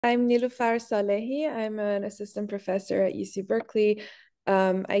I'm Niloufar Salehi. I'm an assistant professor at UC Berkeley.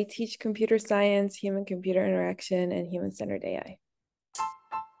 I teach computer science, human-computer interaction, and human-centered AI.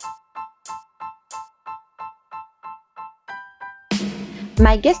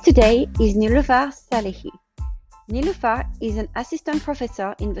 My guest today is Niloufar Salehi. Niloufar is an assistant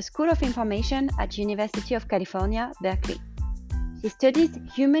professor in the School of Information at University of California, Berkeley. She studies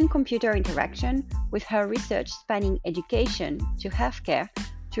human-computer interaction with her research spanning education to healthcare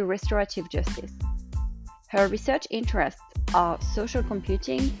to restorative justice. Her research interests are social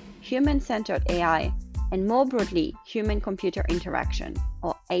computing, human-centered AI, and more broadly, human-computer interaction,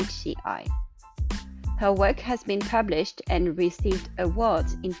 or HCI. Her work has been published and received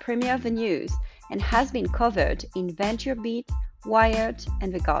awards in premier venues and has been covered in VentureBeat, Wired,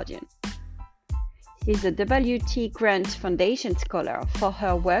 and The Guardian. She is a W.T. Grant Foundation Scholar for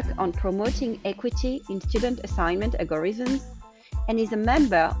her work on promoting equity in student assignment algorithms and is a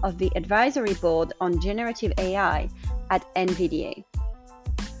member of the advisory board on generative AI at NVIDIA.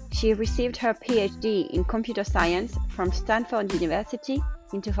 She received her PhD in computer science from Stanford University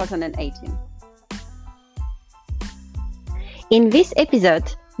in 2018. In this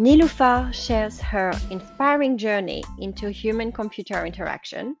episode, Niloufar shares her inspiring journey into human-computer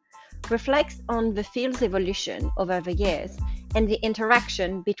interaction, reflects on the field's evolution over the years, and the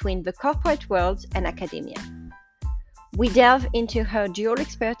interaction between the corporate world and academia. We delve into her dual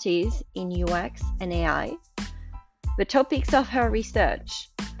expertise in UX and AI, the topics of her research,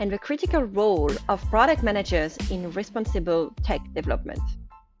 and the critical role of product managers in responsible tech development.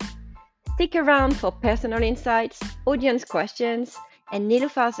 Stick around for personal insights, audience questions, and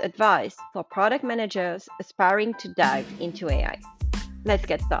Niloufar's advice for product managers aspiring to dive into AI. Let's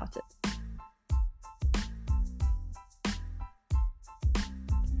get started.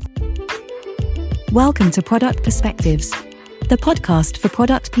 Welcome to Product Perspectives, the podcast for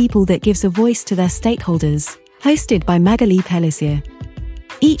product people that gives a voice to their stakeholders, hosted by Magali Pellissier.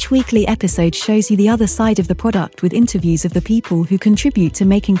 Each weekly episode shows you the other side of the product with interviews of the people who contribute to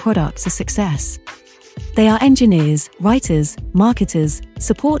making products a success. They are engineers, writers, marketers,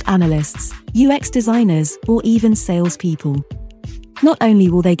 support analysts, UX designers, or even salespeople. Not only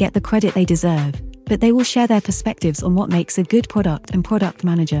will they get the credit they deserve, but they will share their perspectives on what makes a good product and product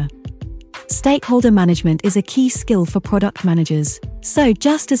manager. Stakeholder management is a key skill for product managers, so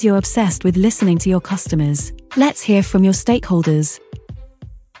just as you're obsessed with listening to your customers, let's hear from your stakeholders.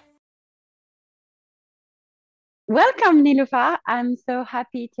 Welcome, Niloufar. I'm so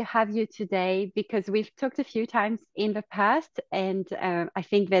happy to have you today because we've talked a few times in the past, and I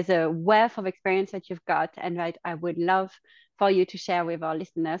think there's a wealth of experience that you've got, and that I would love for you to share with our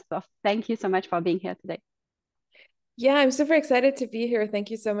listeners. So thank you so much for being here today. Yeah, I'm super excited to be here. Thank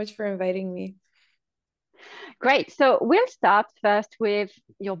you so much for inviting me. Great. So we'll start first with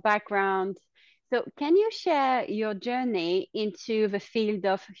your background. So can you share your journey into the field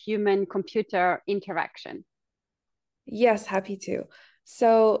of human-computer interaction? Yes, happy to.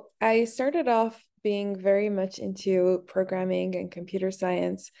 So I started off being very much into programming and computer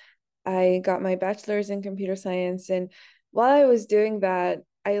science. I got my bachelor's in computer science, and while I was doing that,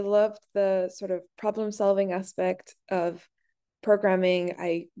 I loved the sort of problem-solving aspect of programming.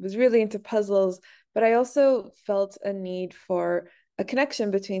 I was really into puzzles, but I also felt a need for a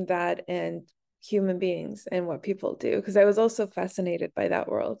connection between that and human beings and what people do, because I was also fascinated by that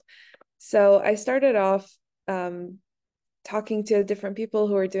world. So I started off talking to different people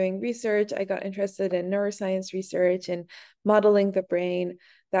who were doing research. I got interested in neuroscience research and modeling the brain.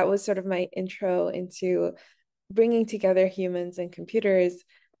 That was sort of my intro into bringing together humans and computers.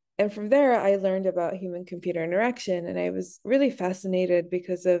 And from there, I learned about human-computer interaction, and I was really fascinated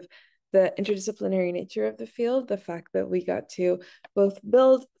because of the interdisciplinary nature of the field, the fact that we got to both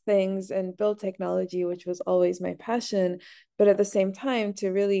build things and build technology, which was always my passion, but at the same time to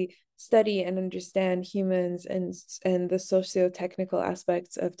really study and understand humans and the socio-technical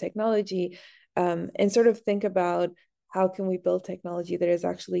aspects of technology, and sort of think about how can we build technology that is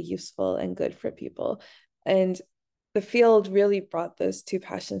actually useful and good for people. And the field really brought those two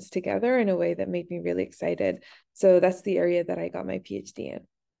passions together in a way that made me really excited. So that's the area that I got my PhD in.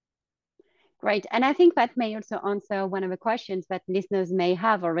 Great. And I think that may also answer one of the questions that listeners may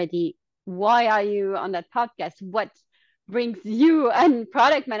have already. Why are you on that podcast? What brings you and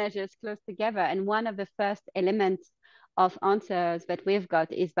product managers close together? And one of the first elements of answers that we've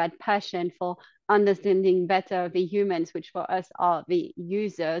got is that passion for understanding better the humans, which for us are the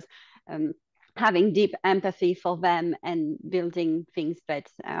users, having deep empathy for them and building things that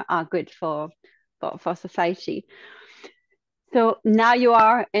are good for society. So now you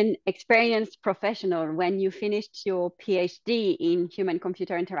are an experienced professional. When you finished your PhD in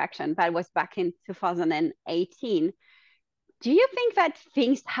human-computer interaction, that was back in 2018. Do you think that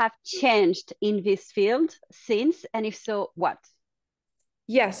things have changed in this field since? And if so, what?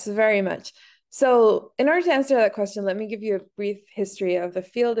 Yes, very much. So, in order to answer that question, let me give you a brief history of the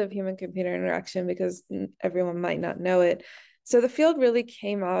field of human-computer interaction because everyone might not know it. So, the field really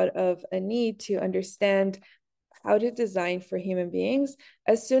came out of a need to understand how to design for human beings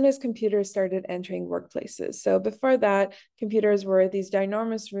as soon as computers started entering workplaces. So before that, computers were these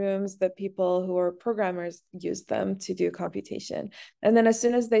ginormous rooms that people who were programmers used them to do computation. And then as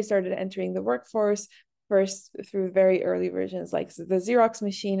soon as they started entering the workforce, first through very early versions like the Xerox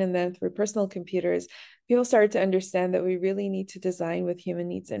machine and then through personal computers, people started to understand that we really need to design with human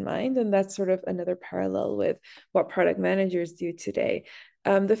needs in mind. And that's sort of another parallel with what product managers do today.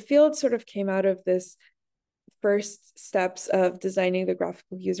 The field sort of came out of this first steps of designing the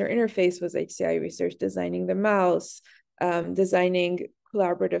graphical user interface was HCI research, designing the mouse, designing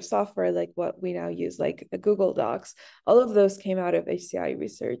collaborative software like what we now use, like the Google Docs. All of those came out of HCI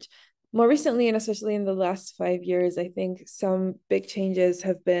research. More recently, and especially in the last 5 years, I think some big changes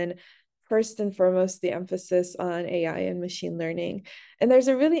have been first and foremost the emphasis on AI and machine learning. And there's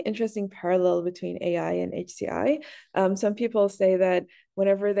a really interesting parallel between AI and HCI. Some people say that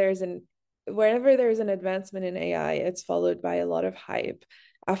whenever there's an advancement in AI, it's followed by a lot of hype.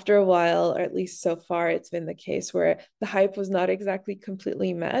 After a while, or at least so far, it's been the case where the hype was not exactly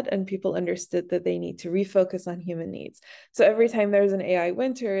completely met and people understood that they need to refocus on human needs. So every time there's an AI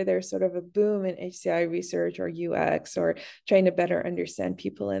winter, there's sort of a boom in HCI research or UX or trying to better understand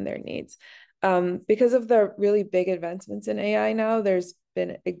people and their needs. Because of the really big advancements in AI now, there's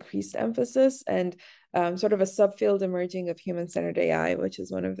been increased emphasis and sort of a subfield emerging of human-centered AI, which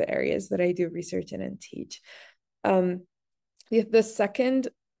is one of the areas that I do research in and teach. The second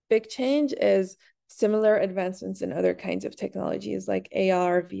big change is similar advancements in other kinds of technologies like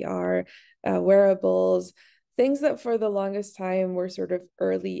AR, VR, wearables, things that for the longest time were sort of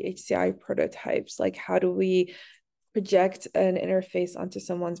early HCI prototypes, like how do we project an interface onto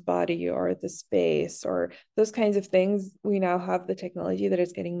someone's body or the space or those kinds of things. We now have the technology that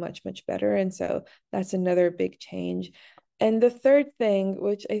is getting much, much better. And so that's another big change. And the third thing,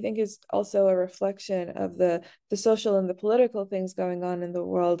 which I think is also a reflection of the social and the political things going on in the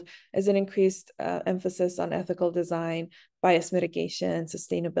world, is an increased emphasis on ethical design, bias mitigation,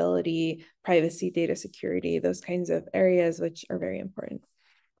 sustainability, privacy, data security, those kinds of areas, which are very important.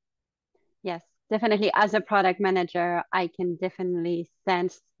 Yes, definitely. As a product manager, I can definitely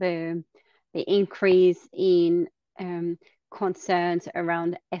sense the increase in concerns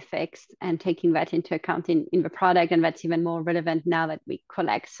around ethics and taking that into account in the product. And that's even more relevant now that we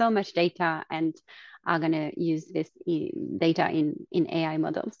collect so much data and are going to use this data in AI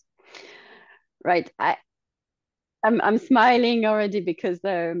models. Right. I'm smiling already because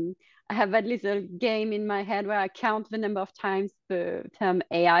I have that little game in my head where I count the number of times the term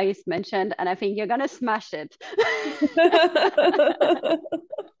AI is mentioned, and I think you're gonna smash it.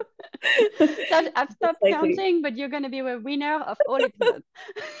 So I've stopped counting, but you're gonna be a winner of all episodes.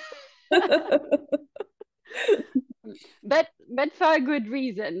 but for a good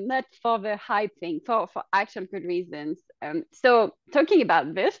reason, not for the hype thing, for actual good reasons. So talking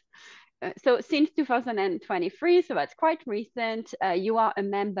about this. So since 2023, so that's quite recent, you are a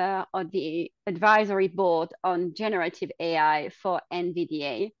member of the advisory board on generative AI for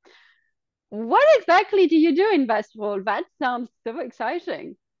NVIDIA. What exactly do you do in that role? That sounds so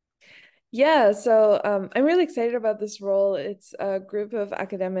exciting. Yeah, so I'm really excited about this role. It's a group of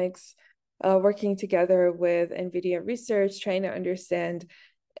academics working together with NVIDIA research, trying to understand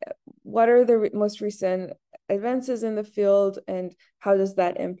what are the most recent advances in the field and how does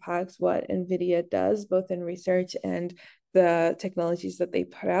that impact what NVIDIA does, both in research and the technologies that they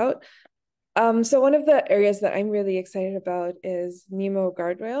put out. So one of the areas that I'm really excited about is NeMo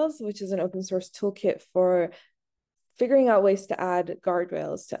Guardrails, which is an open source toolkit for figuring out ways to add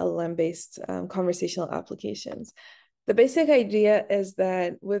guardrails to LLM-based conversational applications. The basic idea is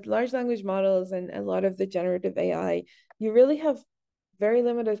that with large language models and a lot of the generative AI, you really have very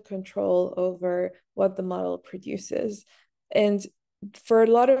limited control over what the model produces. And for a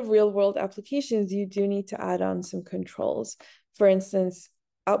lot of real world applications, you do need to add on some controls. For instance,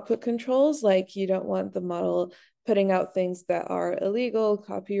 output controls, like you don't want the model putting out things that are illegal,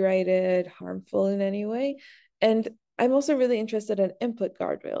 copyrighted, harmful in any way. And I'm also really interested in input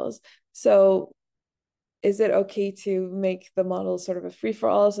guardrails. So is it okay to make the model sort of a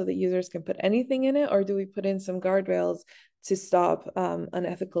free-for-all so that users can put anything in it? Or do we put in some guardrails to stop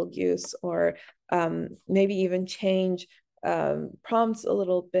unethical use or maybe even change prompts a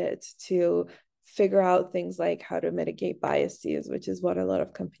little bit to figure out things like how to mitigate biases, which is what a lot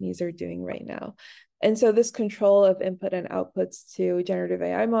of companies are doing right now. And so this control of input and outputs to generative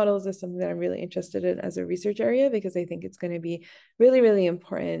AI models is something that I'm really interested in as a research area, because I think it's going to be really, really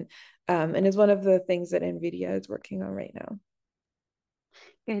important, and is one of the things that NVIDIA is working on right now.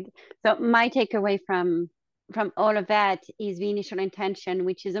 Good. So my takeaway from all of that is the initial intention,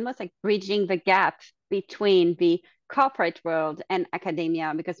 which is almost like bridging the gap between the corporate world and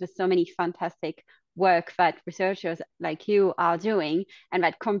academia, because there's so many fantastic work that researchers like you are doing and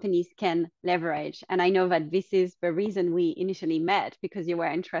that companies can leverage. And I know that this is the reason we initially met, because you were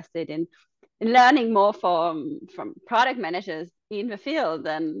interested in learning more from product managers in the field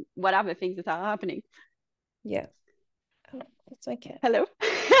and what are the things that are happening. Yeah. Oh, that's my cat. Hello.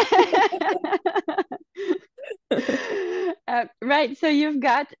 Right. So you've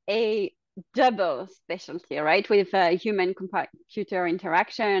got a double specialty, right? With human computer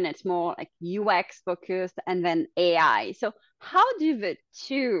interaction, it's more like UX focused, and then AI. So how do the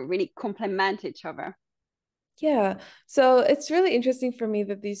two really complement each other? Yeah, so it's really interesting for me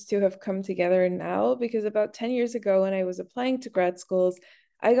that these two have come together now, because about 10 years ago, when I was applying to grad schools,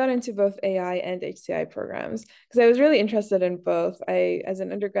 I got into both AI and HCI programs because I was really interested in both. As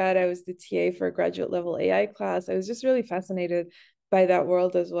an undergrad, I was the TA for a graduate level AI class. I was just really fascinated by that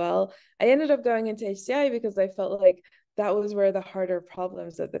world as well. I ended up going into HCI because I felt like that was where the harder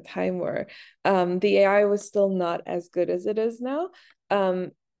problems at the time were. The AI was still not as good as it is now.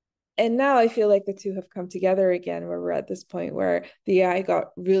 And now I feel like the two have come together again, where we're at this point where the AI got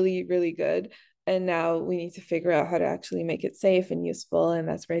really, really good. And now we need to figure out how to actually make it safe and useful. And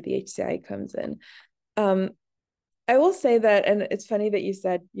that's where the HCI comes in. Um, I will say that, and it's funny that you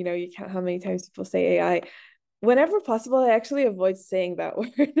said, you count how many times people say AI. Whenever possible, I actually avoid saying that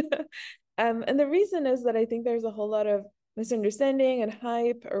word. And the reason is that I think there's a whole lot of misunderstanding and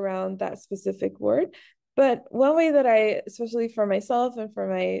hype around that specific word. But one way that I, especially for myself and for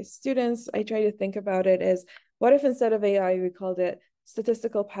my students, I try to think about it is, what if instead of AI, we called it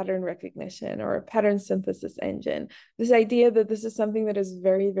statistical pattern recognition or a pattern synthesis engine? This idea that this is something that is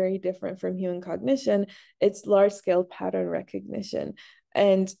very, very different from human cognition. It's large scale pattern recognition.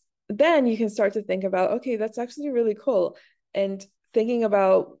 And then you can start to think about, okay, that's actually really cool. And thinking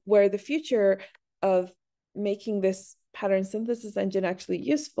about where the future of making this pattern synthesis engine actually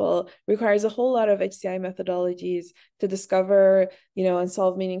useful requires a whole lot of HCI methodologies to discover, and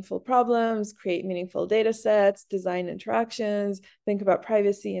solve meaningful problems, create meaningful data sets, design interactions, think about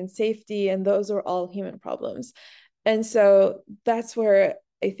privacy and safety, and those are all human problems. And so that's where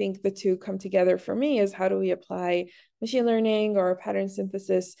I think the two come together for me, is how do we apply machine learning or pattern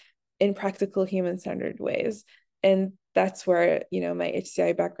synthesis in practical human-centered ways? And that's where, my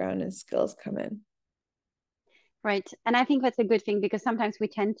HCI background and skills come in. Right. And I think that's a good thing, because sometimes we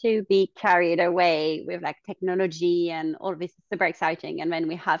tend to be carried away with like technology and all this is super exciting. And then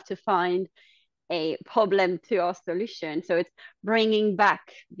we have to find a problem to our solution. So it's bringing back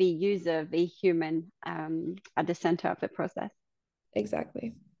the user, the human, at the center of the process.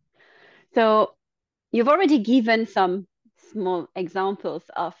 Exactly. So you've already given some small examples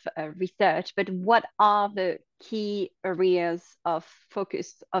of research, but what are the key areas of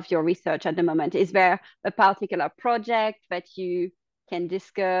focus of your research at the moment? Is there a particular project that you can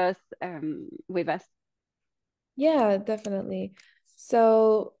discuss with us? Yeah, definitely.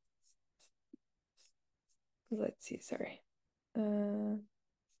 So let's see, sorry.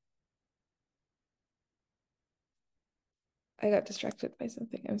 I got distracted by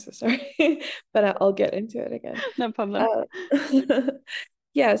something. I'm so sorry, but I'll get into it again. No problem.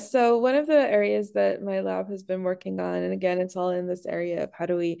 Yeah, so one of the areas that my lab has been working on, and again, it's all in this area of how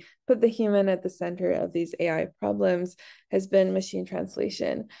do we put the human at the center of these AI problems, has been machine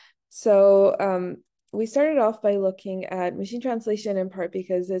translation. So we started off by looking at machine translation in part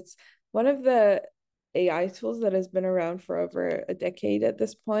because it's one of the AI tools that has been around for over a decade at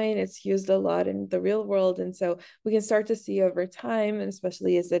this point. It's used a lot in the real world. And so we can start to see over time, and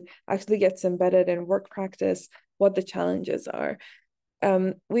especially as it actually gets embedded in work practice, what the challenges are.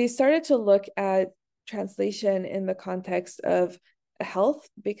 We started to look at translation in the context of health,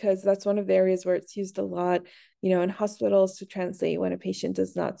 because that's one of the areas where it's used a lot, in hospitals to translate when a patient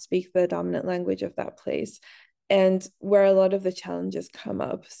does not speak the dominant language of that place, and where a lot of the challenges come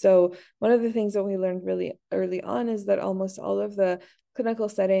up. So one of the things that we learned really early on is that almost all of the clinical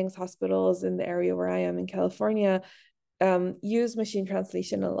settings, hospitals in the area where I am in California, use machine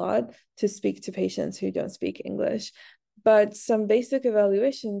translation a lot to speak to patients who don't speak English. But some basic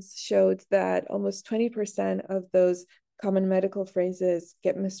evaluations showed that almost 20% of those common medical phrases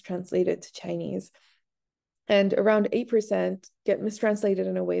get mistranslated to Chinese. and around 8% get mistranslated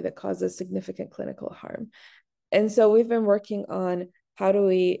in a way that causes significant clinical harm. And so we've been working on how do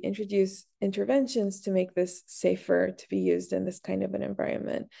we introduce interventions to make this safer to be used in this kind of an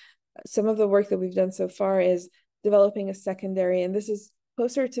environment. Some of the work that we've done so far is developing a secondary, and this is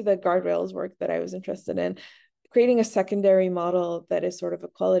closer to the guardrails work that I was interested in, creating a secondary model that is sort of a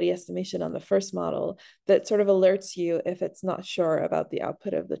quality estimation on the first model that sort of alerts you if it's not sure about the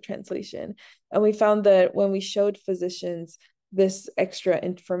output of the translation. And we found that when we showed physicians this extra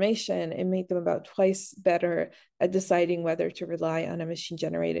information, it made them about twice better at deciding whether to rely on a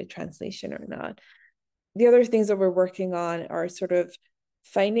machine-generated translation or not. The other things that we're working on are sort of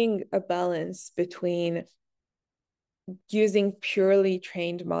finding a balance between using purely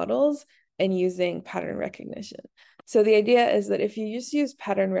trained models and using pattern recognition. So the idea is that if you just use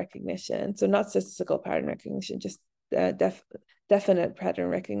pattern recognition, so not statistical pattern recognition, just definite pattern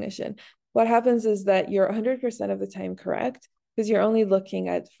recognition, what happens is that you're 100% of the time correct because you're only looking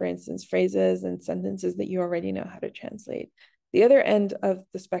at, for instance, phrases and sentences that you already know how to translate. The other end of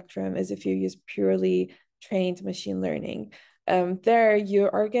the spectrum is if you use purely trained machine learning. There you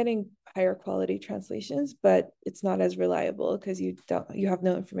are getting higher quality translations, but it's not as reliable because you have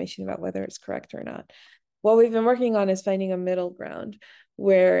no information about whether it's correct or not. What we've been working on is finding a middle ground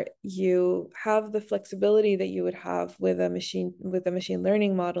where you have the flexibility that you would have with a machine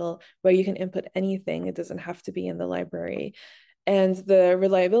learning model where you can input anything. It doesn't have to be in the library. And the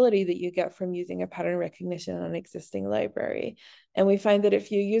reliability that you get from using a pattern recognition on an existing library. And we find that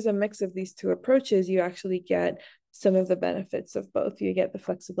if you use a mix of these two approaches, you actually get some of the benefits of both. You get the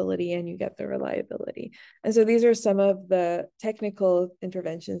flexibility and you get the reliability. And so these are some of the technical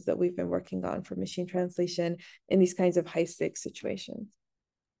interventions that we've been working on for machine translation in these kinds of high stakes situations.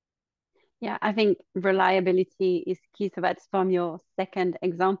 Yeah, I think reliability is key. So that's from your second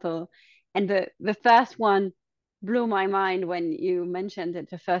example. And the first one blew my mind when you mentioned it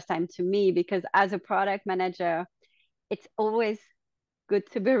the first time to me, because as a product manager, it's always good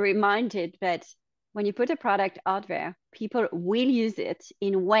to be reminded that when you put a product out there, people will use it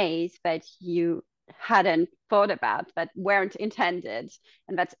in ways that you hadn't thought about, that weren't intended.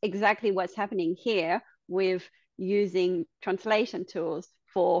 And that's exactly what's happening here with using translation tools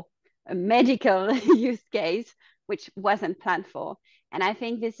for a medical use case, which wasn't planned for. And I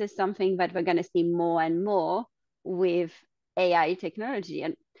think this is something that we're going to see more and more with AI technology.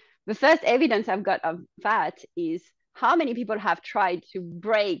 And the first evidence I've got of that is how many people have tried to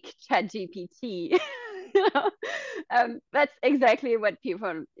break ChatGPT. That's exactly what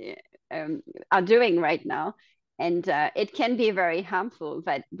people are doing right now. And it can be very harmful,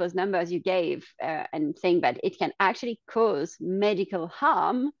 that those numbers you gave and saying that it can actually cause medical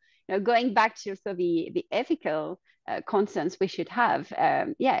harm, going back to the ethical concerns we should have.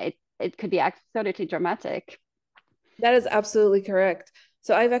 It could be absolutely dramatic. That is absolutely correct.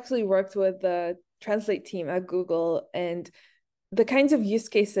 So I've actually worked with the translate team at Google, and the kinds of use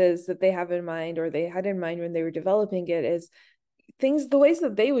cases that they have in mind, or they had in mind when they were developing it, is the ways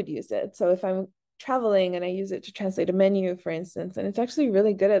that they would use it. So if I'm traveling and I use it to translate a menu, for instance, and it's actually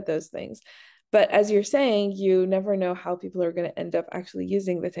really good at those things. But as you're saying, you never know how people are going to end up actually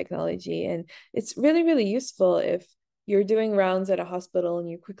using the technology. And it's really, really useful if you're doing rounds at a hospital and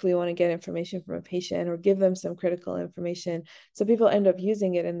you quickly want to get information from a patient or give them some critical information. So people end up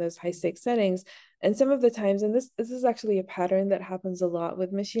using it in those high stakes settings. And some of the times, and this is actually a pattern that happens a lot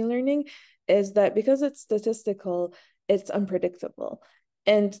with machine learning, is that because it's statistical, it's unpredictable.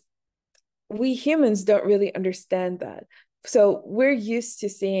 And we humans don't really understand that. So we're used to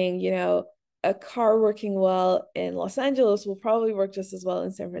seeing, a car working well in Los Angeles will probably work just as well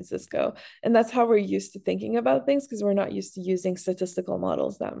in San Francisco. And that's how we're used to thinking about things, because we're not used to using statistical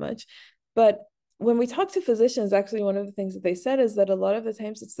models that much. But when we talk to physicians, actually, one of the things that they said is that a lot of the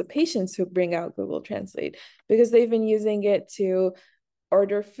times it's the patients who bring out Google Translate because they've been using it to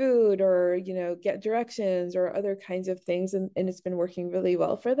order food or get directions or other kinds of things, and it's been working really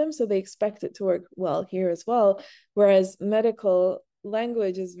well for them, so they expect it to work well here as well, whereas medical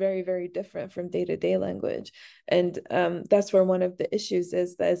language is very, very different from day-to-day language. And that's where one of the issues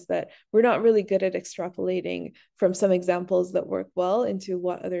is that we're not really good at extrapolating from some examples that work well into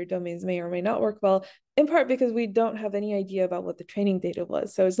what other domains may or may not work well, in part because we don't have any idea about what the training data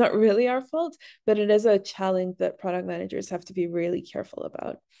was. So it's not really our fault, but it is a challenge that product managers have to be really careful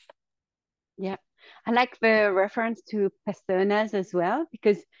about. Yeah, I like the reference to personas as well,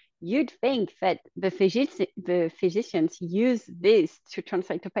 because you'd think that the physicians use this to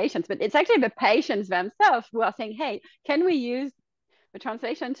translate to patients, but it's actually the patients themselves who are saying, hey, can we use the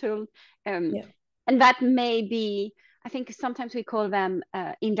translation tool? And that may be I think sometimes we call them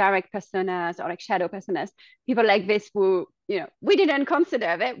indirect personas or like shadow personas. People like this who, we didn't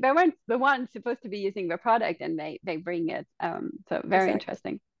consider they weren't the ones supposed to be using the product, and they bring it. So very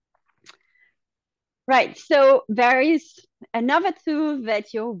interesting. Right. So there is another tool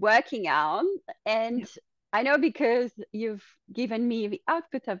that you're working on, and I know because you've given me the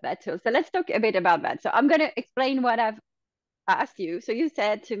output of that tool. So let's talk a bit about that. So I'm going to explain what I've asked you. So you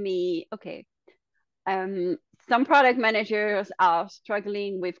said to me, okay, some product managers are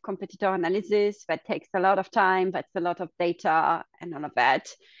struggling with competitor analysis. That takes a lot of time. That's a lot of data and all of that.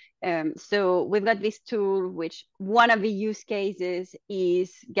 So we've got this tool, which one of the use cases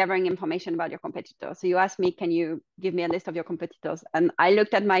is gathering information about your competitors. So you asked me, can you give me a list of your competitors? And I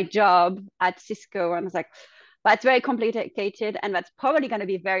looked at my job at Cisco and I was like, that's very complicated, and that's probably going to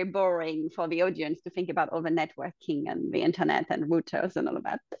be very boring for the audience to think about all the networking and the internet and routers and all of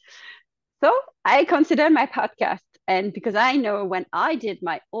that. So I consider my podcast, and because I know when I did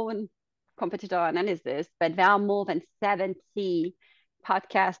my own competitor analysis, but there are more than 70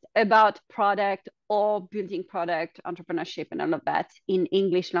 podcasts about product or building product, entrepreneurship, and all of that in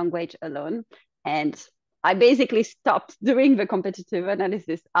English language alone. And I basically stopped doing the competitive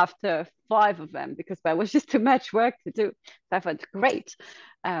analysis after 5 of them because there was just too much work to do. So I thought, great.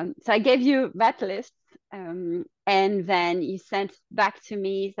 So I gave you that list. And then you sent back to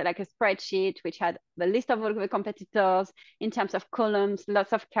me like a spreadsheet which had the list of all the competitors in terms of columns,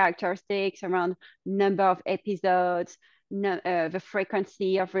 lots of characteristics around number of episodes, the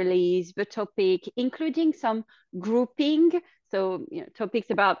frequency of release, the topic, including some grouping. So topics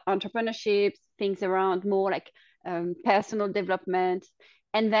about entrepreneurship, things around more like personal development.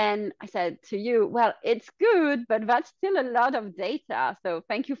 And then I said to you, well, it's good, but that's still a lot of data. So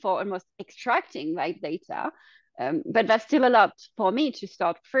thank you for almost extracting that data. But that's still a lot for me to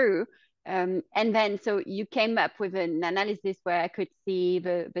start through. And then so you came up with an analysis where I could see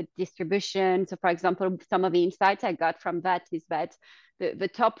the distribution. So for example, some of the insights I got from that is that the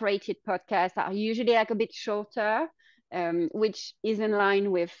top rated podcasts are usually like a bit shorter, which is in line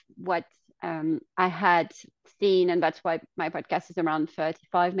with what I had seen, and that's why my podcast is around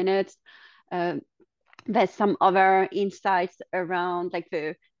 35 minutes. There's some other insights around like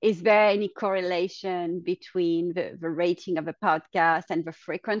is there any correlation between the rating of a podcast and the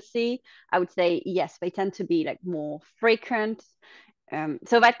frequency? I would say yes, they tend to be like more frequent.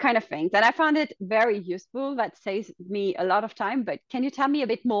 So that kind of things. And I found it very useful. That saves me a lot of time. But can you tell me a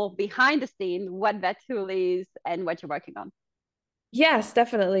bit more behind the scene what that tool is and what you're working on? Yes,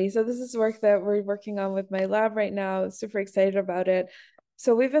 definitely. So this is work that we're working on with my lab right now. Super excited about it.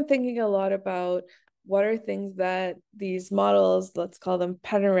 So we've been thinking a lot about what are things that these models, let's call them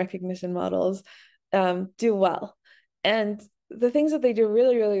pattern recognition models, do well. And the things that they do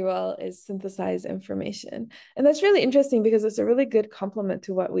really, really well is synthesize information. And that's really interesting because it's a really good complement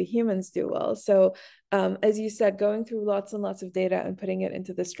to what we humans do well. So as you said, going through lots and lots of data and putting it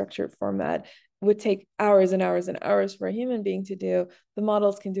into the structured format would take hours and hours and hours for a human being to do. The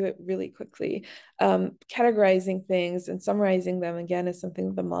models can do it really quickly. Categorizing things and summarizing them, again, is something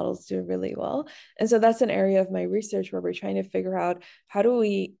that the models do really well. And so that's an area of my research where we're trying to figure out how do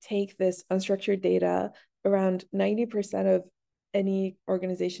we take this unstructured data. Around 90% of any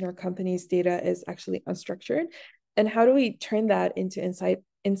organization or company's data is actually unstructured. And how do we turn that into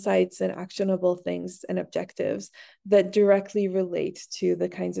insights and actionable things and objectives that directly relate to the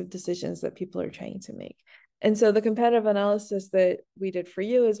kinds of decisions that people are trying to make? And so the competitive analysis that we did for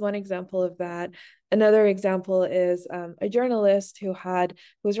you is one example of that. Another example is a journalist who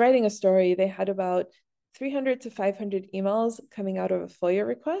was writing a story. They had about 300 to 500 emails coming out of a FOIA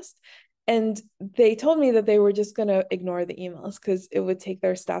request. And they told me that they were just going to ignore the emails because it would take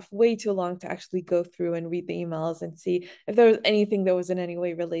their staff way too long to actually go through and read the emails and see if there was anything that was in any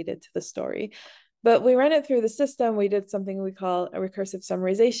way related to the story. But we ran it through the system. We did something we call a recursive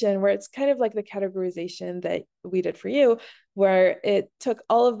summarization, where it's kind of like the categorization that we did for you, where it took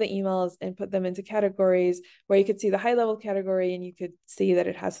all of the emails and put them into categories where you could see the high level category and you could see that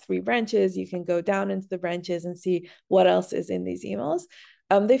it has 3 branches. You can go down into the branches and see what else is in these emails.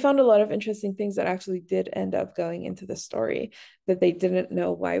 They found a lot of interesting things that actually did end up going into the story that they didn't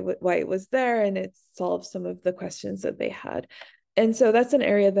know why it was there, and it solved some of the questions that they had. And so that's an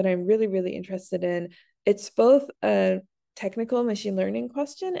area that I'm really, really interested in. It's both a technical machine learning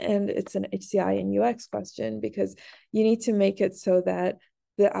question and it's an HCI and UX question, because you need to make it so that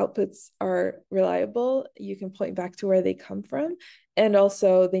the outputs are reliable. You can point back to where they come from. And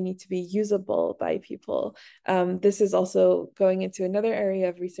also they need to be usable by people. This is also going into another area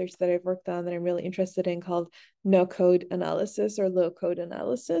of research that I've worked on that I'm really interested in, called no-code analysis or low-code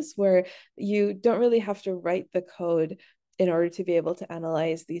analysis, where you don't really have to write the code in order to be able to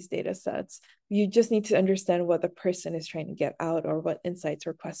analyze these data sets. You just need to understand what the person is trying to get out, or what insights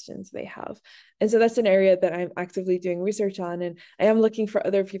or questions they have. And so that's an area that I'm actively doing research on, and I am looking for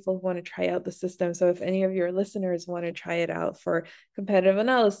other people who want to try out the system. So if any of your listeners want to try it out for competitive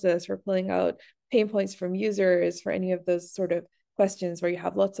analysis, for pulling out pain points from users, for any of those sort of questions where you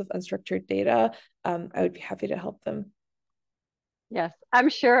have lots of unstructured data, I would be happy to help them. Yes, I'm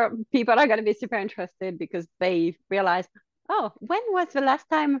sure people are going to be super interested because they realize, oh, when was the last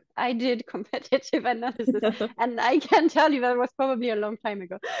time I did competitive analysis? And I can tell you that was probably a long time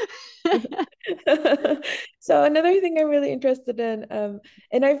ago. So another thing I'm really interested in,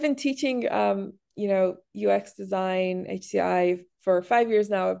 and I've been teaching, UX design, HCI for 5 years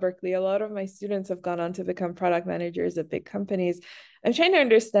now at Berkeley. A lot of my students have gone on to become product managers at big companies. I'm trying to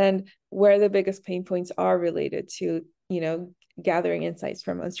understand where the biggest pain points are related to, gathering insights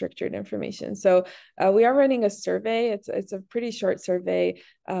from unstructured information. So we are running a survey. It's a pretty short survey.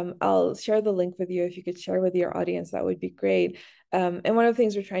 I'll share the link with you. If you could share with your audience, that would be great. And one of the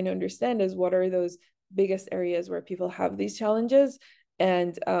things we're trying to understand is what are those biggest areas where people have these challenges.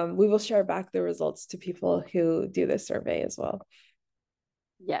 And we will share back the results to people who do this survey as well.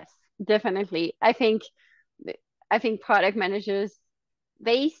 Yes, definitely. I think product managers,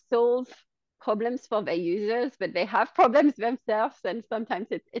 they solve problems for their users, but they have problems themselves, and sometimes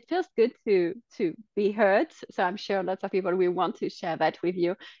it feels good to be heard. So I'm sure lots of people will want to share that with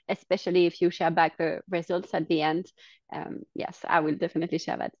you, especially if you share back the results at the end. Yes, I will definitely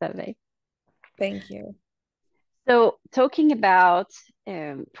share that survey. Thank you. So talking about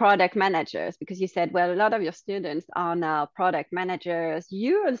product managers, because you said, well, a lot of your students are now product managers.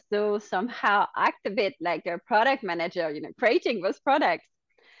 You also somehow act a bit like a product manager, creating those products.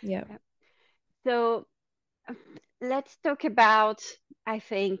 Yeah. So let's talk about, I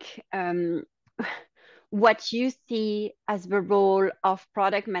think, what you see as the role of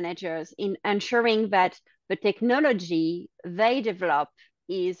product managers in ensuring that the technology they develop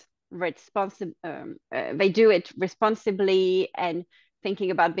is responsible, they do it responsibly, and thinking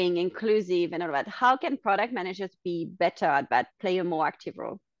about being inclusive and all that. How can product managers be better at that, play a more active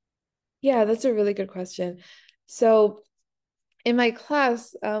role? Yeah, that's a really good question. So in my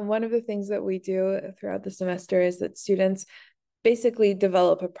class, one of the things that we do throughout the semester is that students basically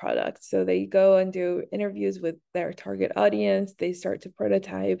develop a product. So they go and do interviews with their target audience, they start to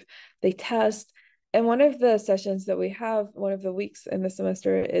prototype, they test. And one of the sessions that we have, one of the weeks in the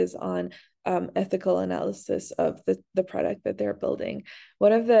semester, is on ethical analysis of the product that they're building.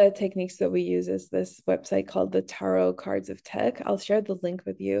 One of the techniques that we use is this website called the Tarot Cards of Tech. I'll share the link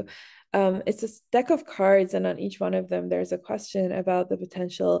with you. It's a deck of cards, and on each one of them, there's a question about the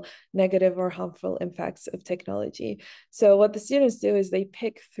potential negative or harmful impacts of technology. So what the students do is they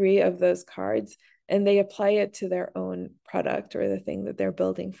pick 3 of those cards and they apply it to their own product or the thing that they're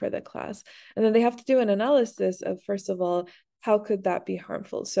building for the class. And then they have to do an analysis of, first of all, how could that be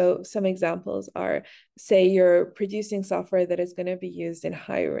harmful? So some examples are, say you're producing software that is going to be used in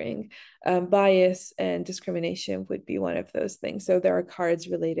hiring. Bias and discrimination would be one of those things. So there are cards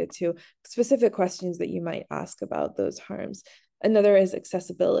related to specific questions that you might ask about those harms. Another is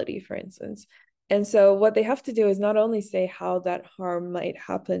accessibility, for instance. And so what they have to do is not only say how that harm might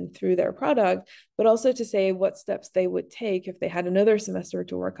happen through their product, but also to say what steps they would take if they had another semester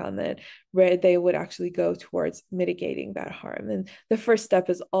to work on that, where they would actually go towards mitigating that harm. And the first step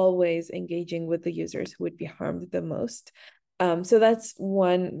is always engaging with the users who would be harmed the most. So that's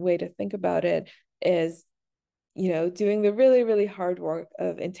one way to think about it, is doing the really, really hard work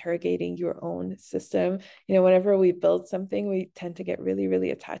of interrogating your own system. Whenever we build something, we tend to get really,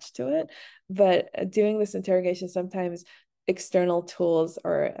 really attached to it. But doing this interrogation, sometimes external tools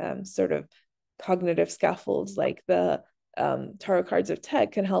or sort of cognitive scaffolds like the tarot cards of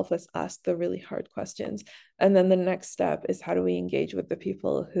tech can help us ask the really hard questions. And then the next step is, how do we engage with the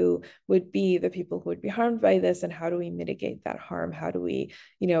people who would be harmed by this, and how do we mitigate that harm? How do we,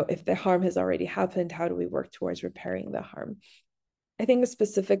 if the harm has already happened, how do we work towards repairing the harm? I think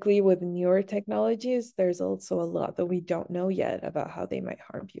specifically with newer technologies, there's also a lot that we don't know yet about how they might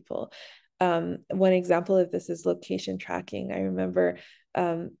harm people. One example of this is location tracking. I remember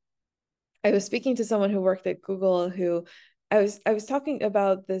I was speaking to someone who worked at Google, who I was talking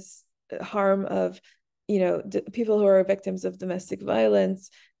about this harm of, people who are victims of domestic violence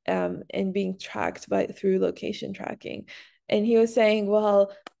and being tracked through location tracking. And he was saying,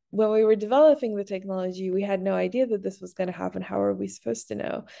 well, when we were developing the technology, we had no idea that this was going to happen. How are we supposed to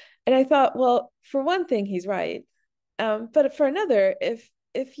know? And I thought, well, for one thing, he's right. But for another,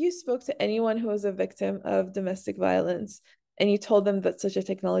 if you spoke to anyone who was a victim of domestic violence and you told them that such a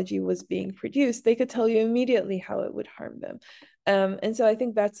technology was being produced, they could tell you immediately how it would harm them. And so I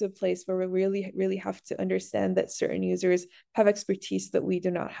think that's a place where we really, really have to understand that certain users have expertise that we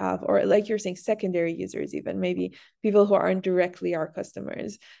do not have, or like you're saying, secondary users, even maybe people who aren't directly our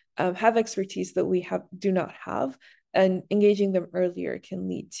customers, have expertise that we do not have, and engaging them earlier can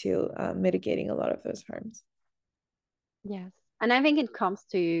lead to mitigating a lot of those harms. Yes. And I think it comes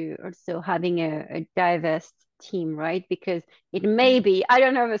to also having a diverse team, right? Because it may be, I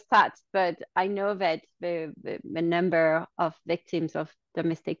don't know the stats, but I know that the number of victims of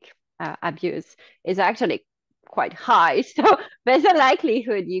domestic abuse is actually quite high. So there's a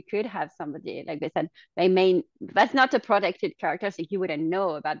likelihood you could have somebody, like they said, that's not a protected characteristic. You wouldn't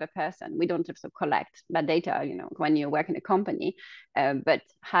know about the person. We don't also collect that data, when you work in a company, but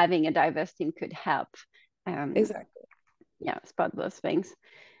having a diverse team could help. Exactly. Yeah, spot those things.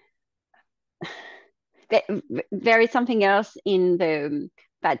 There is something else in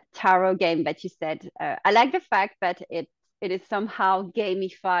that tarot game that you said. I like the fact that it is somehow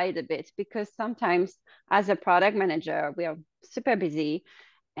gamified a bit, because sometimes as a product manager, we are super busy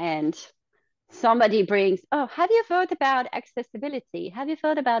and somebody brings, oh, have you thought about accessibility? Have you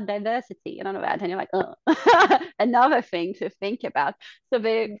thought about diversity? And all of that. And you're like, oh, another thing to think about. So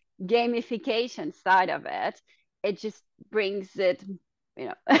the gamification side of it, it just brings it,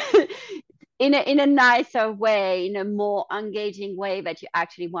 in a nicer way, in a more engaging way, that you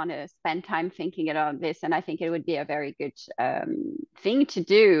actually want to spend time thinking about this. And I think it would be a very good thing to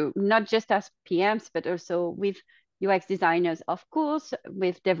do, not just as PMs, but also with UX designers, of course,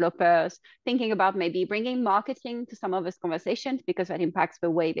 with developers, thinking about maybe bringing marketing to some of those conversations, because that impacts the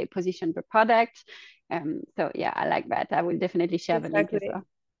way they position the product. So yeah, I like that. I will definitely share the link as well.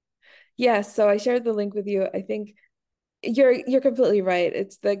 Yes, so I shared the link with you. I think you're completely right.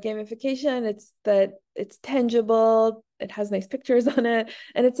 It's the gamification, it's that it's tangible, it has nice pictures on it,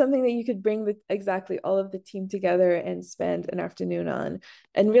 and it's something that you could bring exactly all of the team together and spend an afternoon on,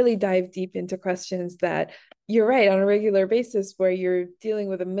 and really dive deep into questions that, you're right, on a regular basis where you're dealing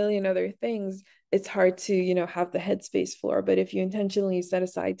with a million other things, it's hard to, have the headspace for. But if you intentionally set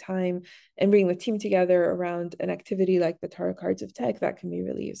aside time and bring the team together around an activity like the Tarot Cards of Tech, that can be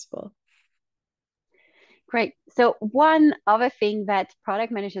really useful. Great. So one other thing that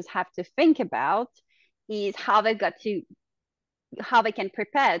product managers have to think about is how they can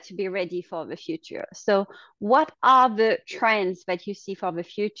prepare to be ready for the future. So what are the trends that you see for the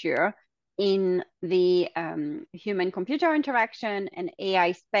future in the human computer interaction and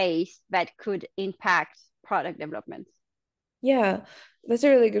AI space that could impact product development? Yeah, that's a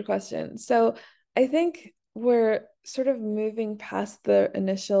really good question. So I think we're sort of moving past the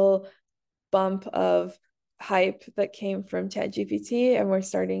initial bump of hype that came from ChatGPT, and we're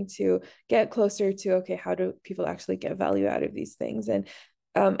starting to get closer to, okay, how do people actually get value out of these things? And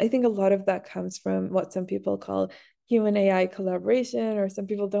I think a lot of that comes from what some people call human AI collaboration, or some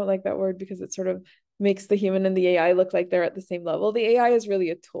people don't like that word because it sort of makes the human and the AI look like they're at the same level. The AI is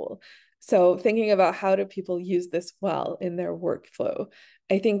really a tool. So thinking about how do people use this well in their workflow,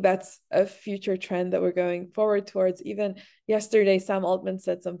 I think that's a future trend that we're going forward towards. Even yesterday, Sam Altman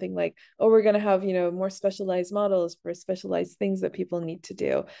said something like, oh, we're going to have, more specialized models for specialized things that people need to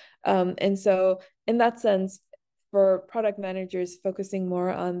do. And so in that sense, for product managers, focusing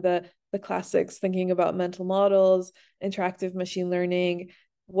more on the classics, thinking about mental models, interactive machine learning,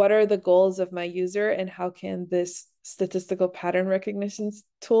 what are the goals of my user, and how can this statistical pattern recognition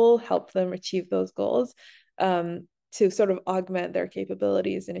tool help them achieve those goals, to sort of augment their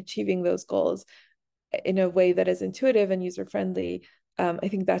capabilities in achieving those goals in a way that is intuitive and user-friendly. I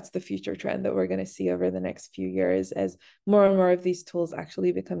think that's the future trend that we're going to see over the next few years as more and more of these tools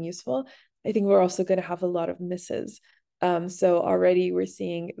actually become useful. I think we're also going to have a lot of misses. So already we're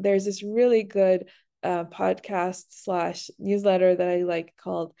seeing there's this really good podcast / newsletter that I like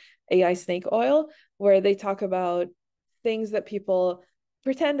called AI Snake Oil, where they talk about things that people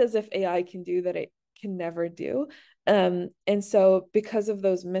pretend as if AI can do that it can never do. And so because of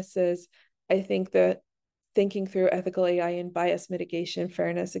those misses, I think that thinking through ethical AI and bias mitigation,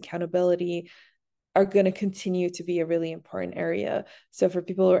 fairness, accountability are going to continue to be a really important area. So for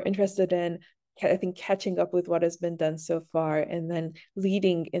people who are interested in, I think, catching up with what has been done so far and then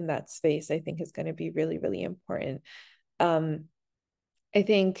leading in that space, I think is going to be really, really important. I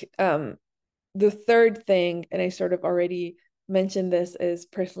think the third thing, and I sort of already mentioned this, is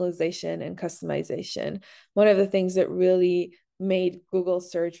personalization and customization. One of the things that really made Google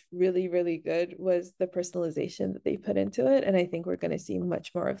search really, really good was the personalization that they put into it. And I think we're going to see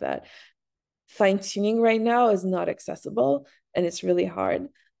much more of that. Fine-tuning right now is not accessible and it's really hard.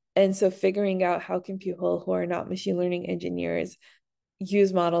 And so figuring out how can people who are not machine learning engineers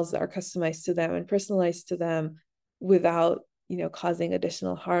use models that are customized to them and personalized to them without, causing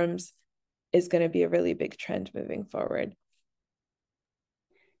additional harms is going to be a really big trend moving forward.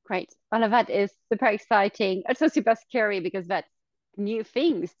 Great. All of that is super exciting. Also super scary because that's new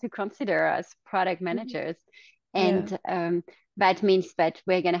things to consider as product managers. Yeah. And that means that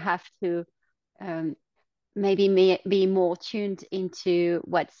we're going to have to maybe be more tuned into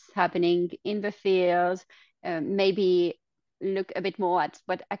what's happening in the field, maybe look a bit more at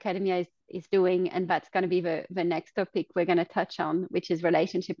what academia is doing. And that's going to be the next topic we're going to touch on, which is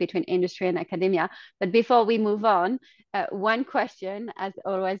relationship between industry and academia. But before we move on, one question, as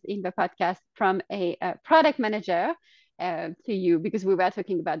always in the podcast, from a product manager to you, because we were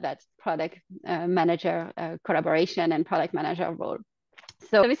talking about that product manager collaboration and product manager role.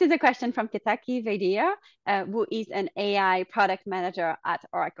 So this is a question from Ketaki Vedia, who is an AI product manager at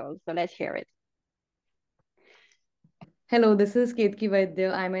Oracle. So let's hear it. Hello, this is Ketki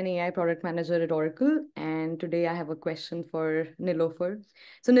Vaidya. I'm an AI product manager at Oracle, and today I have a question for Niloufar.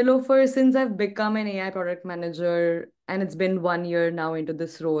 So Niloufar, since I've become an AI product manager and it's been 1 year now into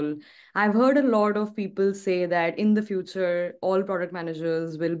this role, I've heard a lot of people say that in the future, all product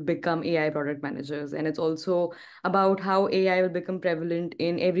managers will become AI product managers. And it's also about how AI will become prevalent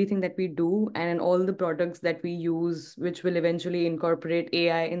in everything that we do and in all the products that we use, which will eventually incorporate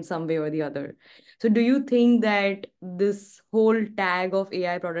AI in some way or the other. So do you think that this whole tag of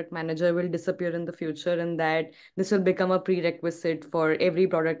AI product manager will disappear in the future and that this will become a prerequisite for every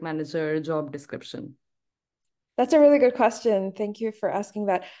product manager job description? That's a really good question. Thank you for asking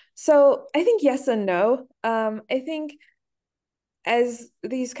that. So I think yes and no. I think as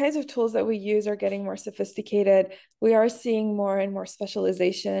these kinds of tools that we use are getting more sophisticated, we are seeing more and more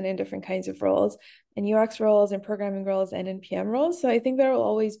specialization in different kinds of roles, in UX roles, in programming roles, and in PM roles. So I think there will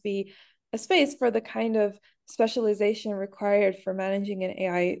always be a space for the kind of specialization required for managing an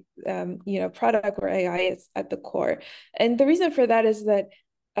AI, product where AI is at the core. And the reason for that is that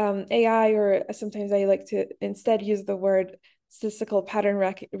AI, or sometimes I like to instead use the word statistical pattern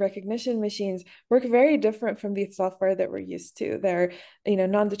recognition machines, work very different from the software that we're used to. They're,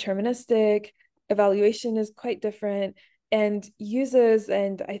 non-deterministic, evaluation is quite different, and uses,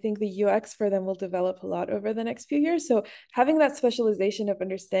 and I think the UX for them will develop a lot over the next few years. So having that specialization of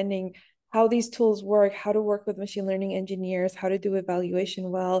understanding how these tools work, how to work with machine learning engineers, how to do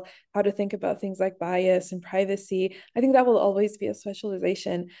evaluation well, how to think about things like bias and privacy, I think that will always be a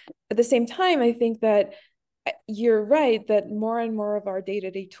specialization. At the same time, I think that you're right that more and more of our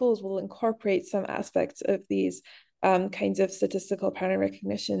day-to-day tools will incorporate some aspects of these kinds of statistical pattern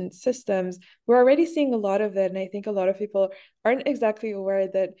recognition systems. We're already seeing a lot of it, and I think a lot of people aren't exactly aware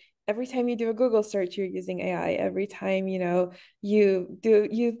that every time you do a Google search, you're using AI. Every time, you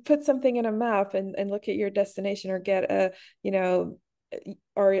put something in a map and look at your destination, or get a,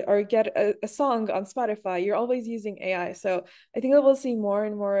 or get a song on Spotify, you're always using AI. So I think that we'll see more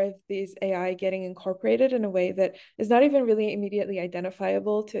and more of these AI getting incorporated in a way that is not even really immediately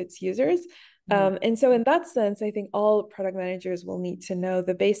identifiable to its users. And so in that sense, I think all product managers will need to know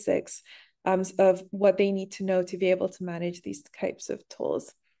the basics of what they need to know to be able to manage these types of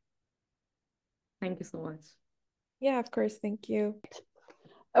tools. Thank you so much. Yeah, of course. Thank you.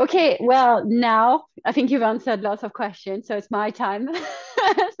 Okay, well, now I think you've answered lots of questions, so it's my time.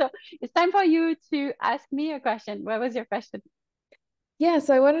 So it's time for you to ask me a question. What was your question? Yeah,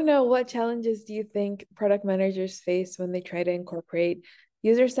 so I want to know, what challenges do you think product managers face when they try to incorporate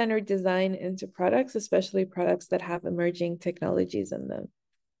user-centered design into products, especially products that have emerging technologies in them?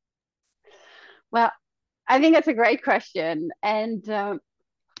 Well, I think that's a great question. And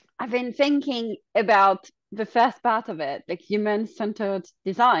I've been thinking about the first part of it, like human-centered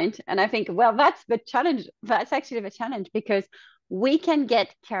design. And I think, well, that's the challenge. That's actually the challenge, because we can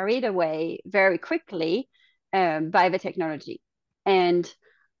get carried away very quickly by the technology. And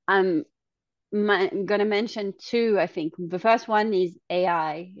I'm going to mention two, I think. The first one is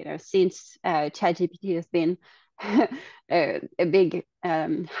AI. Since ChatGPT has been a big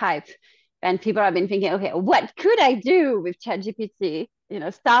hype, and people have been thinking, okay, what could I do with ChatGPT?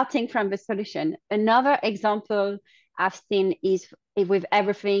 Starting from the solution. Another example I've seen is with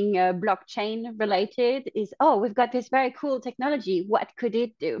everything blockchain related is, oh, we've got this very cool technology. What could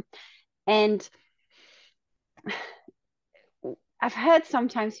it do? And I've heard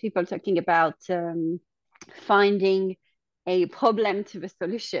sometimes people talking about finding a problem to the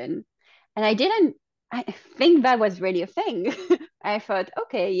solution. And I think that was really a thing. I thought,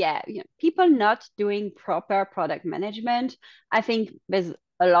 okay, yeah, people not doing proper product management. I think there's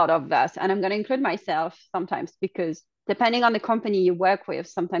a lot of that. And I'm going to include myself sometimes, because depending on the company you work with,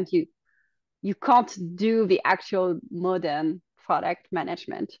 sometimes you can't do the actual modern product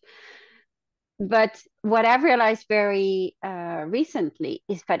management. But what I've realized very recently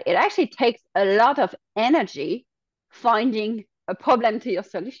is that it actually takes a lot of energy finding a problem to your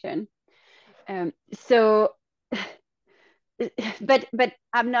solution. So, but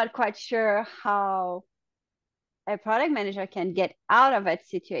I'm not quite sure how a product manager can get out of that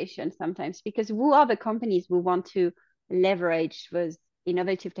situation sometimes, because who are the companies who want to leverage those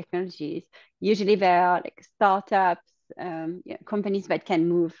innovative technologies? Usually they are like startups, companies that can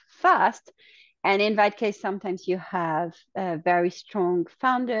move fast. And in that case, sometimes you have very strong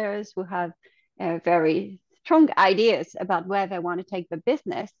founders who have very strong ideas about where they want to take the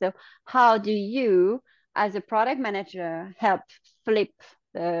business. So how do you, as a product manager, help flip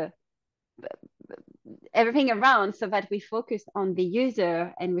the everything around so that we focus on the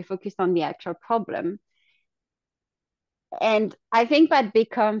user and we focus on the actual problem? And I think that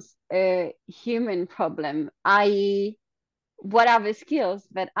becomes a human problem, i.e., what are the skills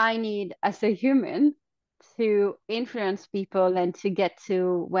that I need as a human to influence people and to get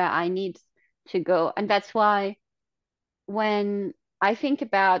to where I need to go? And that's why when I think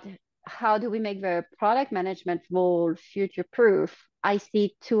about how do we make the product management role future proof, I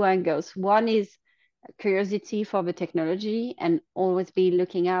see two angles. One is curiosity for the technology and always be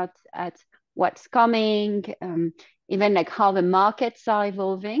looking out at what's coming, even like how the markets are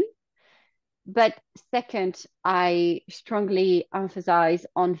evolving. But second, I strongly emphasize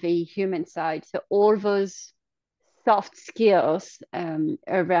on the human side. So all those soft skills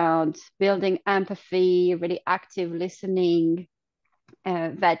around building empathy, really active listening,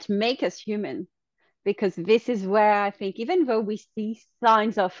 that make us human. Because this is where I think, even though we see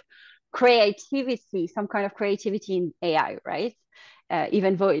signs of creativity, some kind of creativity in AI, right?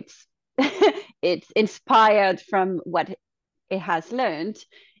 Even though it's it's inspired from what it has learned,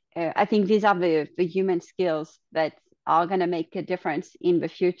 I think these are the human skills that are going to make a difference in the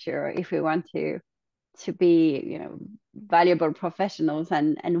future if we want to be valuable professionals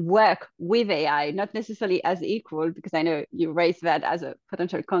and work with AI, not necessarily as equal, because I know you raised that as a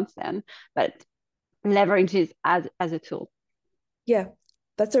potential concern, but leverage it as a tool. Yeah,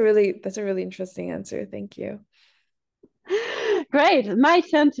 that's a really interesting answer. Thank you. Great. My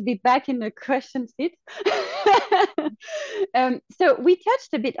turn to be back in the question seat. So we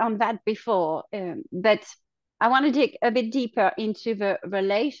touched a bit on that before, but I want to dig a bit deeper into the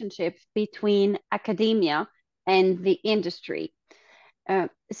relationship between academia and the industry.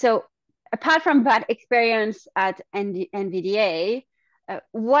 So apart from that experience at NVIDIA,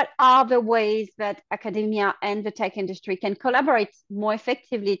 what are the ways that academia and the tech industry can collaborate more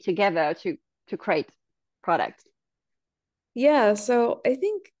effectively together to create products? Yeah, so I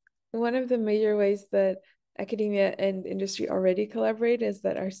think one of the major ways that academia and industry already collaborate is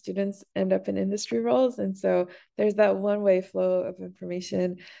that our students end up in industry roles. And so there's that one-way flow of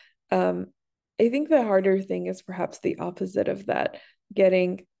information. I think the harder thing is perhaps the opposite of that,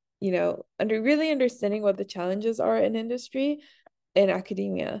 getting, really understanding what the challenges are in industry in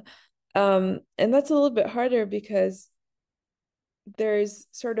academia. And that's a little bit harder because there's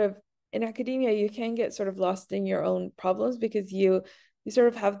sort of in academia, you can get sort of lost in your own problems because you sort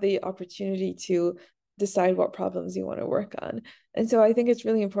of have the opportunity to decide what problems you want to work on. And so I think it's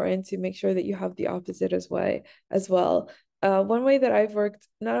really important to make sure that you have the opposite as well. One way that I've worked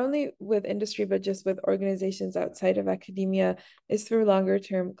not only with industry, but just with organizations outside of academia is through longer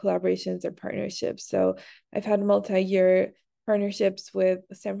term collaborations or partnerships. So I've had multi-year partnerships with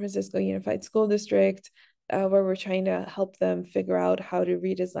San Francisco Unified School District, where we're trying to help them figure out how to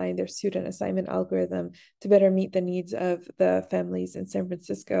redesign their student assignment algorithm to better meet the needs of the families in San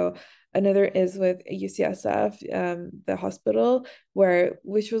Francisco. Another is with UCSF, the hospital,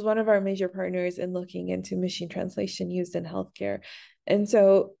 which was one of our major partners in looking into machine translation used in healthcare. And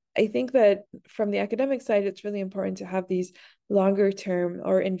so I think that from the academic side, it's really important to have these longer term,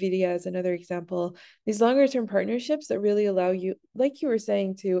 or NVIDIA is another example, these longer term partnerships that really allow you, like you were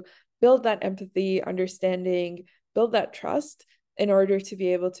saying, to build that empathy, understanding, build that trust in order to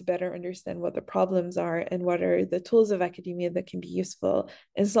be able to better understand what the problems are and what are the tools of academia that can be useful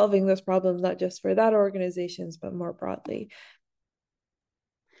in solving those problems, not just for that organizations, but more broadly.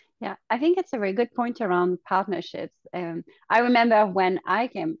 Yeah, I think it's a very good point around partnerships. I remember when I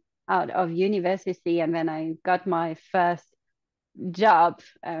came out of university and then I got my first job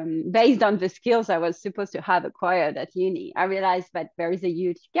based on the skills I was supposed to have acquired at uni. I realized that there is a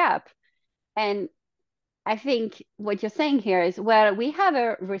huge gap. And I think what you're saying here is, well, we have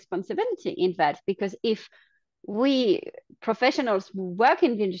a responsibility in that, because if we professionals who work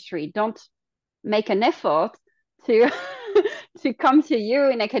in the industry don't make an effort to to come to you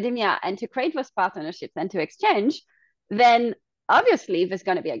in academia and to create those partnerships and to exchange, then obviously there's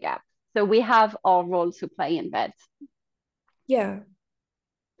going to be a gap. So we have our role to play in that. Yeah.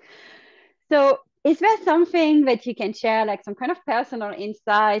 So is there something that you can share, like some kind of personal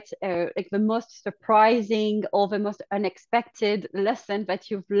insight, like the most surprising or the most unexpected lesson that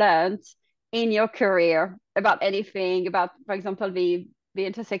you've learned in your career about anything, about, for example, the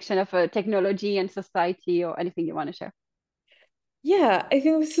intersection of technology and society, or anything you want to share? Yeah, I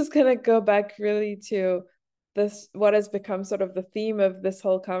think this is gonna go back really to this, what has become sort of the theme of this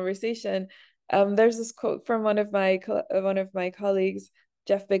whole conversation. There's this quote from one of my colleagues,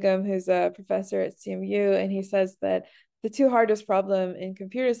 Jeff Bigham, who's a professor at CMU, and he says that the two hardest problem in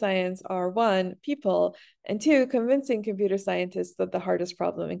computer science are, one, people, and two, convincing computer scientists that the hardest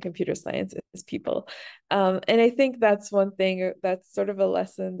problem in computer science is people. And I think that's one thing, that's sort of a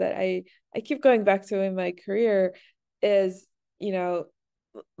lesson that I keep going back to in my career is, you know,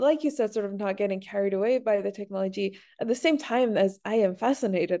 like you said, sort of not getting carried away by the technology at the same time as I am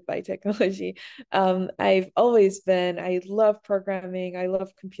fascinated by technology. I've always been, I love programming, I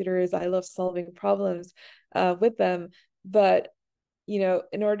love computers, I love solving problems with them. But,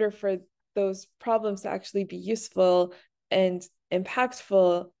 in order for those problems to actually be useful and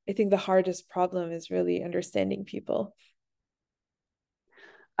impactful, I think the hardest problem is really understanding people.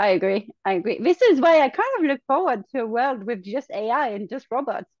 I agree. I agree. This is why I kind of look forward to a world with just AI and just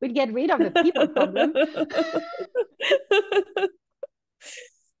robots. We'd get rid of the people problem.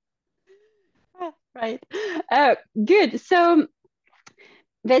 Right. Good. So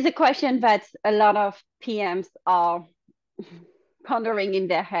there's a question that a lot of PMs are pondering in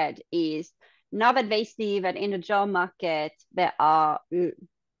their head is, now that they see that in the job market, there are,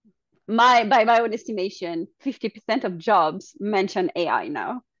 by my own estimation, 50% of jobs mention AI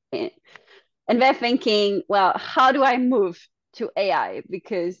now. And they're thinking, well, how do I move to AI?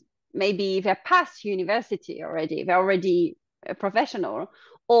 Because maybe they're past university already, they're already a professional,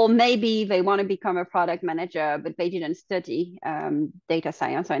 or maybe they want to become a product manager, but they didn't study data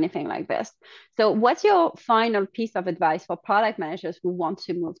science or anything like this. So what's your final piece of advice for product managers who want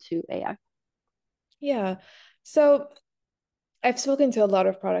to move to AI? Yeah. So I've spoken to a lot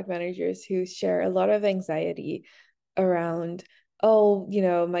of product managers who share a lot of anxiety around, oh,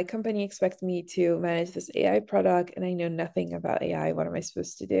 my company expects me to manage this AI product and I know nothing about AI. What am I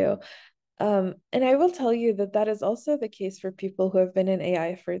supposed to do? And I will tell you that that is also the case for people who have been in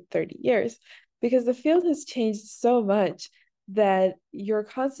AI for 30 years, because the field has changed so much that you're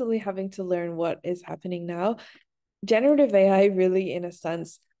constantly having to learn what is happening now. Generative AI really, in a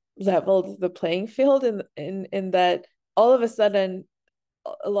sense, leveled the playing field in that all of a sudden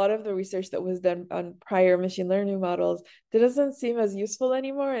a lot of the research that was done on prior machine learning models doesn't seem as useful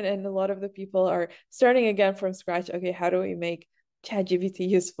anymore. And a lot of the people are starting again from scratch. Okay, how do we make ChatGPT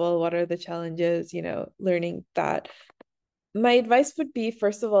useful? What are the challenges, learning that? My advice would be,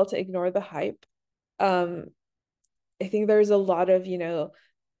 first of all, to ignore the hype. Um, I think there's a lot of,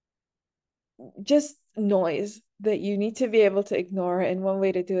 just noise that you need to be able to ignore. And one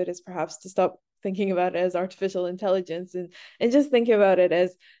way to do it is perhaps to stop thinking about it as artificial intelligence and just think about it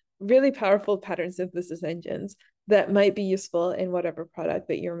as really powerful pattern synthesis engines that might be useful in whatever product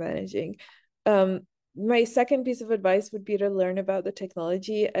that you're managing. My second piece of advice would be to learn about the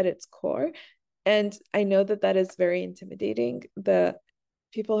technology at its core. And I know that that is very intimidating. The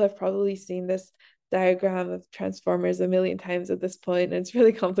people have probably seen this diagram of transformers a million times at this point, and it's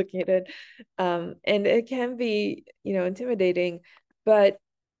really complicated. And it can be, intimidating, but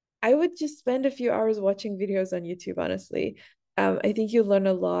I would just spend a few hours watching videos on YouTube, honestly. I think you learn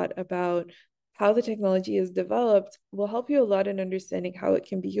a lot about how the technology is developed will help you a lot in understanding how it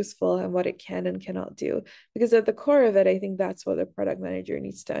can be useful and what it can and cannot do. Because at the core of it, I think that's what the product manager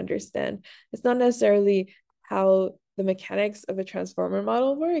needs to understand. It's not necessarily how the mechanics of a transformer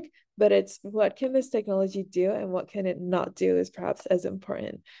model work, but it's what can this technology do and what can it not do is perhaps as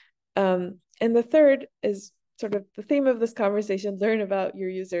important. And the third is sort of the theme of this conversation: learn about your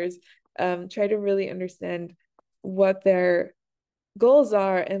users, try to really understand what their goals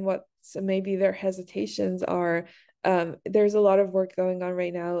are and what maybe their hesitations are. There's a lot of work going on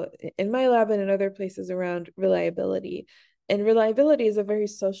right now in my lab and in other places around reliability. And reliability is a very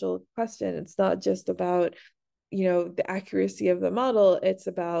social question. It's not just about, the accuracy of the model. It's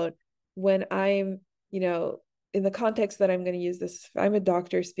about when I'm, in the context that I'm going to use this, if I'm a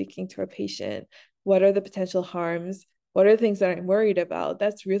doctor speaking to a patient, what are the potential harms? What are the things that I'm worried about?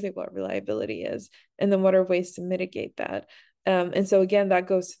 That's really what reliability is. And then what are ways to mitigate that? And so again, that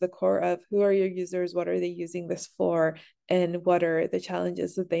goes to the core of who are your users, what are they using this for, and what are the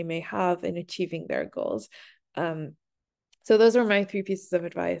challenges that they may have in achieving their goals. So those are my 3 pieces of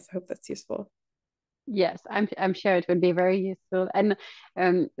advice. I hope that's useful. Yes, I'm sure it would be very useful. And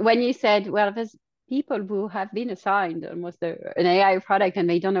when you said, well, there's people who have been assigned almost an AI product and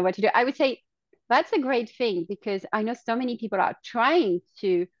they don't know what to do, I would say that's a great thing, because I know so many people are trying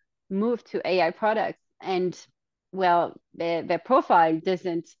to move to AI products, and well, their profile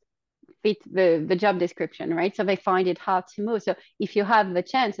doesn't fit the job description, right? So they find it hard to move. So if you have the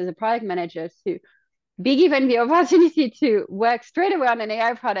chance as a product manager to be given the opportunity to work straight away on an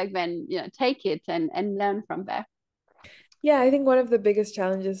AI product, then take it and learn from there. Yeah, I think one of the biggest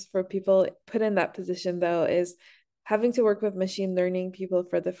challenges for people put in that position, though, is having to work with machine learning people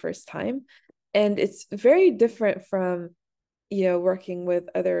for the first time. And it's very different from, working with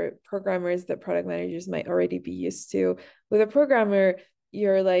other programmers that product managers might already be used to. With a programmer,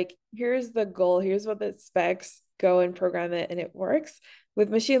 you're like, here's the goal, here's what the specs, go and program it, and it works. With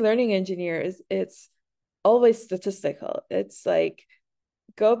machine learning engineers, it's always statistical. It's like,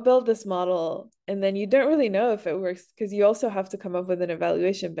 go build this model, and then you don't really know if it works because you also have to come up with an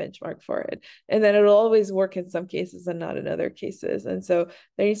evaluation benchmark for it. And then it'll always work in some cases and not in other cases. And so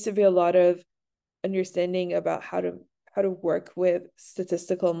there needs to be a lot of understanding about how to work with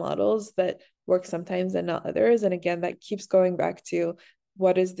statistical models that work sometimes and not others. And again, that keeps going back to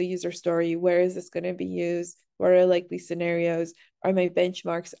what is the user story? Where is this going to be used? What are likely scenarios? Are my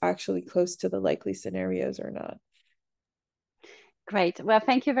benchmarks actually close to the likely scenarios or not? Great. Well,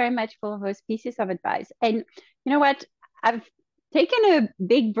 thank you very much for those pieces of advice. And you know what? I've taken a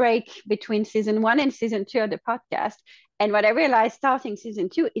big break between season 1 and season 2 of the podcast. And what I realized starting season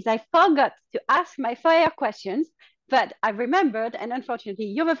 2 is I forgot to ask my fire questions, but I remembered, and unfortunately,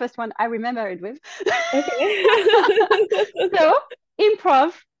 you're the first one I remember it with. Okay. So,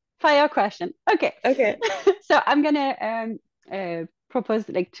 improv fire question. Okay. Okay. So I'm going to propose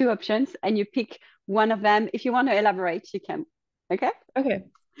like 2 options, and you pick one of them. If you want to elaborate, you can. Okay? Okay.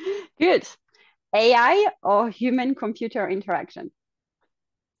 Good. AI or human-computer interaction?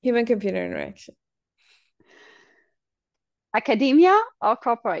 Human-computer interaction. Academia or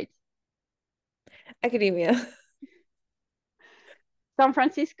corporate? Academia. San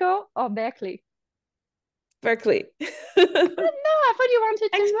Francisco or Berkeley? Berkeley. Oh, no, I thought you wanted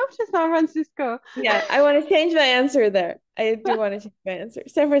to move to San Francisco. Yeah, I want to change my answer there. I do want to change my answer.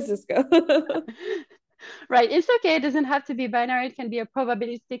 San Francisco. Right, it's okay. It doesn't have to be binary. It can be a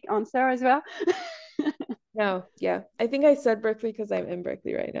probabilistic answer as well. No, yeah. I think I said Berkeley because I'm in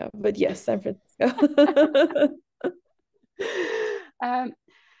Berkeley right now. But yes, San Francisco.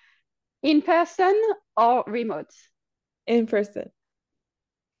 In person or remote? In person.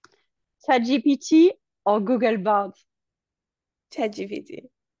 ChatGPT or Google Bard? ChatGPT.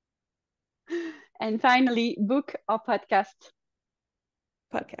 And finally, book or podcast?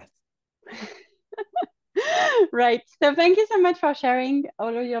 Podcast. Right. So thank you so much for sharing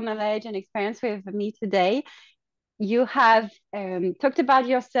all of your knowledge and experience with me today. You have talked about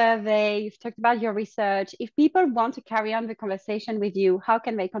your survey, you've talked about your research. If people want to carry on the conversation with you, how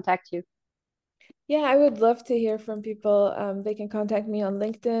can they contact you? Yeah, I would love to hear from people. They can contact me on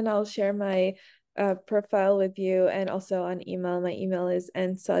LinkedIn. I'll share my profile with you, and also on email. My email is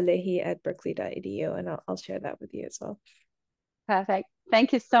nsalehi@berkeley.edu, and I'll share that with you as well. Perfect.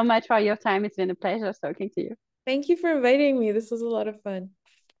 Thank you so much for your time. It's been a pleasure talking to you. Thank you for inviting me. This was a lot of fun.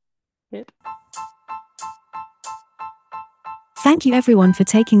 Good. Thank you everyone for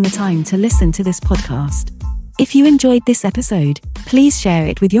taking the time to listen to this podcast. If you enjoyed this episode, please share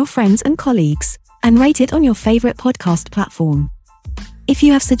it with your friends and colleagues, and rate it on your favorite podcast platform. If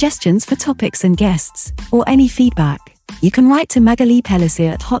you have suggestions for topics and guests, or any feedback, you can write to Magali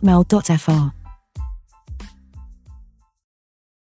Pelissier at hotmail.fr.